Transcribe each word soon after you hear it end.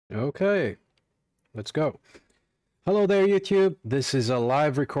Okay, let's go. Hello there, YouTube. This is a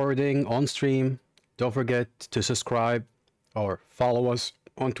live recording on stream. Don't forget to subscribe or follow us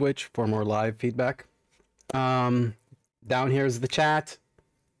on Twitch for more live feedback. Down here is the chat.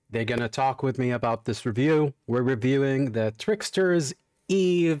 They're gonna talk with me about this review. We're reviewing the Trickster's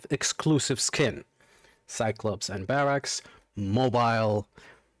Eve exclusive skin, Cyclops and Barats Mobile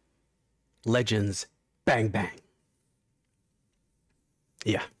Legends Bang Bang.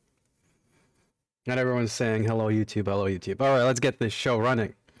 Yeah. Not everyone's saying hello YouTube, hello YouTube. All right, let's get this show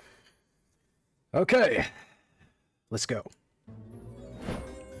running. Okay, let's go.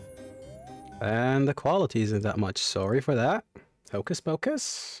 And the quality isn't that much. Sorry for that. Hocus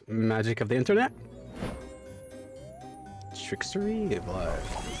pocus. Magic of the internet. Trickster Eve live.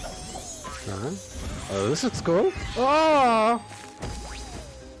 Oh, this looks cool. Oh!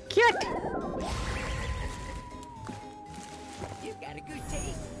 Cute! You got a good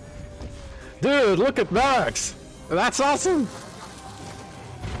taste. Dude, look at Max! That's awesome!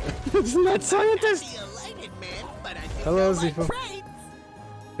 Isn't that scientist? Hello, Zifo.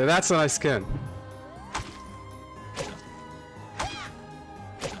 Yeah, that's a nice skin.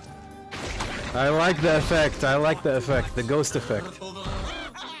 I like the effect, I like the effect, the ghost effect.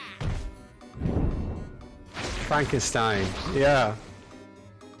 Frankenstein, yeah.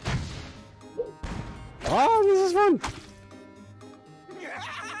 Oh, this is fun!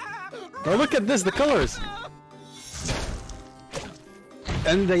 Oh, look at this, the colors!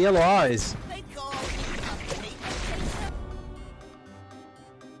 And the yellow eyes.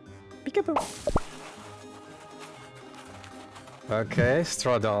 Peekaboo. Okay,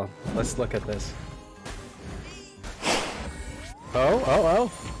 straw doll. Let's look at this.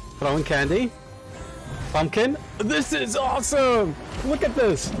 Oh. Throwing candy. Pumpkin. This is awesome! Look at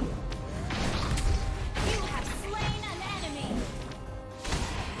this! You have slain an enemy!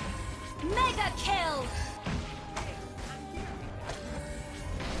 Mega kill!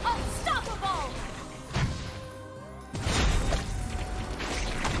 Unstoppable!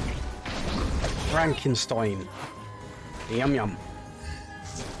 Frankenstein. Yum yum.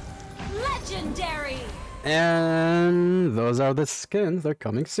 Legendary! And those are the skins. They're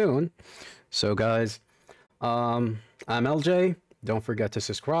coming soon. So guys, I'm LJ. Don't forget to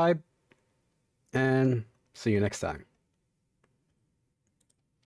subscribe. And see you next time.